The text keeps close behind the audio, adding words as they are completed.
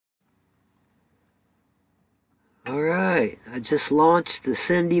Alright, I just launched the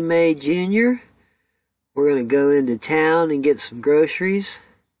Cindy Mae Jr. We're going to go into town and get some groceries.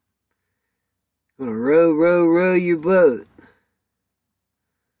 I'm going to row your boat.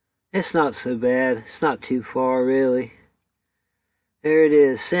 It's not so bad. It's not too far, really. There it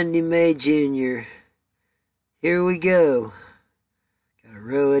is, Cindy Mae Jr. Here we go. Got to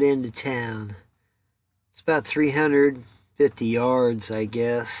row it into town. It's about 350 yards, I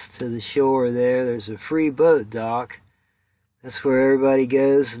guess, to the shore there. There's a free boat dock. That's where everybody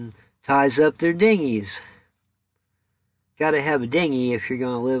goes and ties up their dinghies. Got to have a dinghy if you're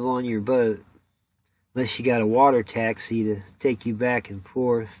going to live on your boat. Unless you got a water taxi to take you back and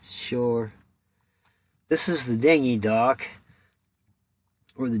forth to shore. This is the dinghy dock.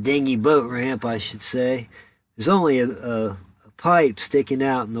 Or the dinghy boat ramp, I should say. There's only a pipe sticking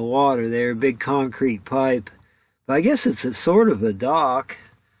out in the water there, a big concrete pipe. But I guess it's a sort of a dock.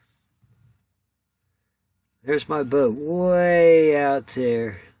 There's my boat way out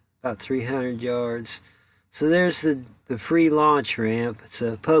there, about 300 yards. So there's the free launch ramp. It's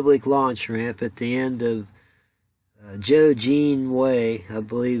a public launch ramp at the end of Joe Jean Way, I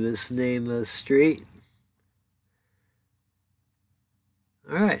believe is the name of the street.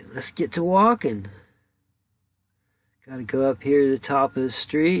 Alright, let's get to walking. Gotta go up here to the top of the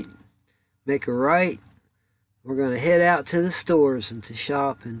street, make a right. We're gonna head out to the stores and to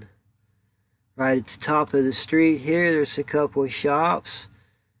shopping. Right at the top of the street here, there's a couple of shops.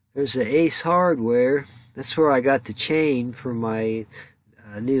 There's the Ace Hardware. That's where I got the chain for my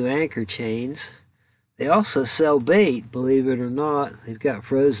new anchor chains. They also sell bait, believe it or not. They've got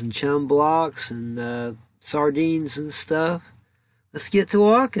frozen chum blocks and sardines and stuff. Let's get to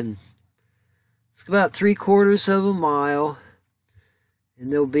walking. It's about 3/4 of a mile.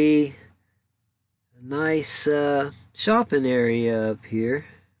 And there'll be a nice shopping area up here.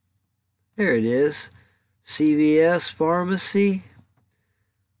 There it is. CVS Pharmacy.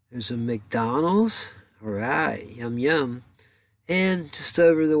 There's a McDonald's. Alright, yum yum. And just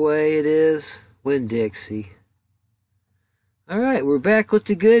over the way it is Winn-Dixie. Alright, we're back with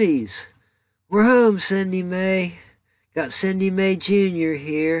the goodies. We're home, Cindy Mae. Got Cindy Mae Jr.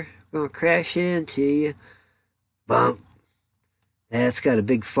 here. We're going to crash it into you. Bump. That's got a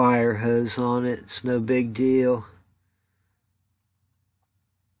big fire hose on it. It's no big deal.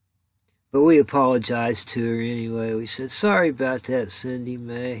 But we apologized to her anyway. We said, sorry about that, Cindy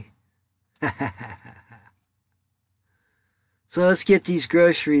Mae. So let's get these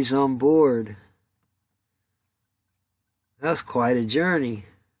groceries on board. That's quite a journey.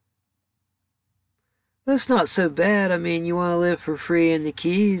 That's not so bad. I mean, you want to live for free in the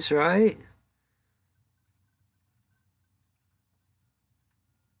Keys, right?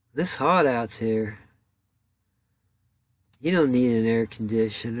 It's hot out there. You don't need an air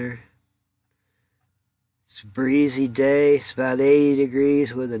conditioner. It's a breezy day. It's about 80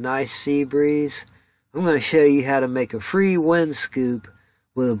 degrees with a nice sea breeze. I'm going to show you how to make a free wind scoop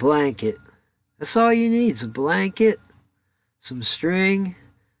with a blanket. That's all you need is a blanket, some string,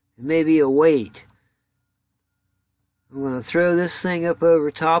 and maybe a weight. I'm going to throw this thing up over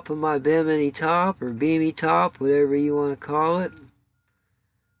top of my bimini top or beamy top, whatever you want to call it.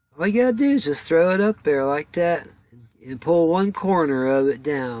 All you got to do is just throw it up there like that and pull one corner of it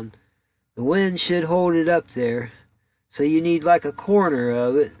down. The wind should hold it up there. So you need like a corner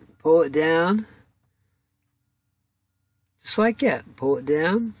of it. Pull it down. Just like that. Pull it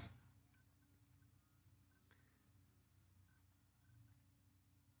down.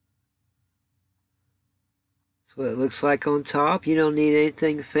 That's what it looks like on top. You don't need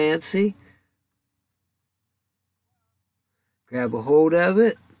anything fancy. Grab a hold of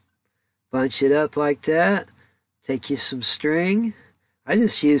it. Bunch it up like that. Take you some string. I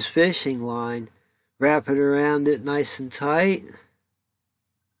just use fishing line. Wrap it around it nice and tight.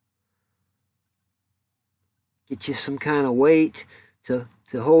 Get you some kind of weight to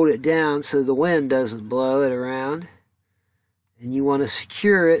hold it down so the wind doesn't blow it around. And you want to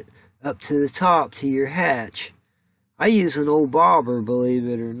secure it up to the top to your hatch. I use an old bobber, believe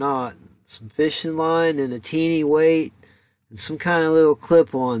it or not. Some fishing line and a teeny weight and some kind of little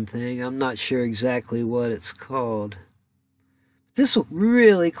clip-on thing. I'm not sure exactly what it's called. This will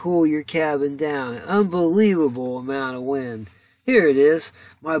really cool your cabin down. An unbelievable amount of wind. Here it is.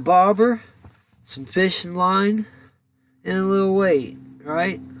 My bobber, some fishing line, and a little weight,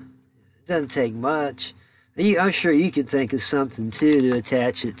 right? It doesn't take much. I'm sure you could think of something too to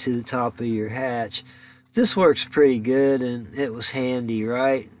attach it to the top of your hatch. This works pretty good and it was handy,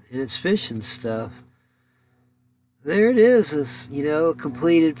 right? And it's fishing stuff. There it is, it's, a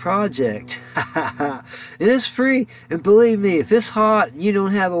completed project. It is free, and believe me, if it's hot and you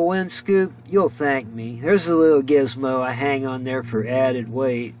don't have a wind scoop, you'll thank me. There's a little gizmo I hang on there for added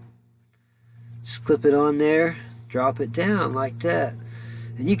weight. Just clip it on there, drop it down like that.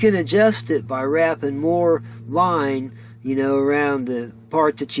 And you can adjust it by wrapping more line, around the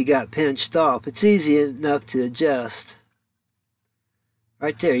part that you got pinched off. It's easy enough to adjust.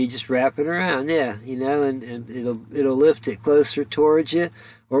 Right there, you just wrap it around, yeah, and it'll lift it closer towards you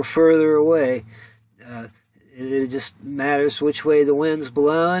or further away. It just matters which way the wind's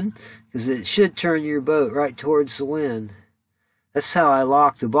blowing, because it should turn your boat right towards the wind. That's how I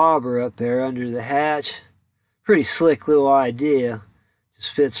lock the bobber up there under the hatch. Pretty slick little idea. Just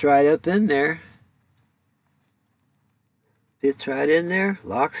fits right up in there. Fits right in there,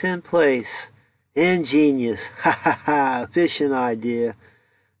 locks in place. Ingenious, ha ha ha, fishing idea.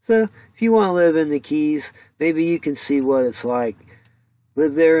 So, if you want to live in the Keys, maybe you can see what it's like.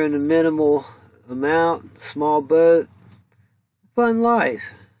 Live there in a minimal amount, small boat, fun life.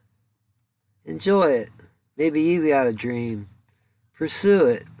 Enjoy it. Maybe you got a dream. Pursue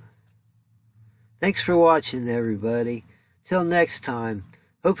it. Thanks for watching, everybody. Till next time,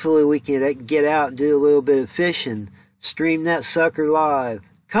 hopefully we can get out and do a little bit of fishing. Stream that sucker live.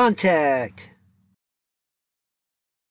 Contact!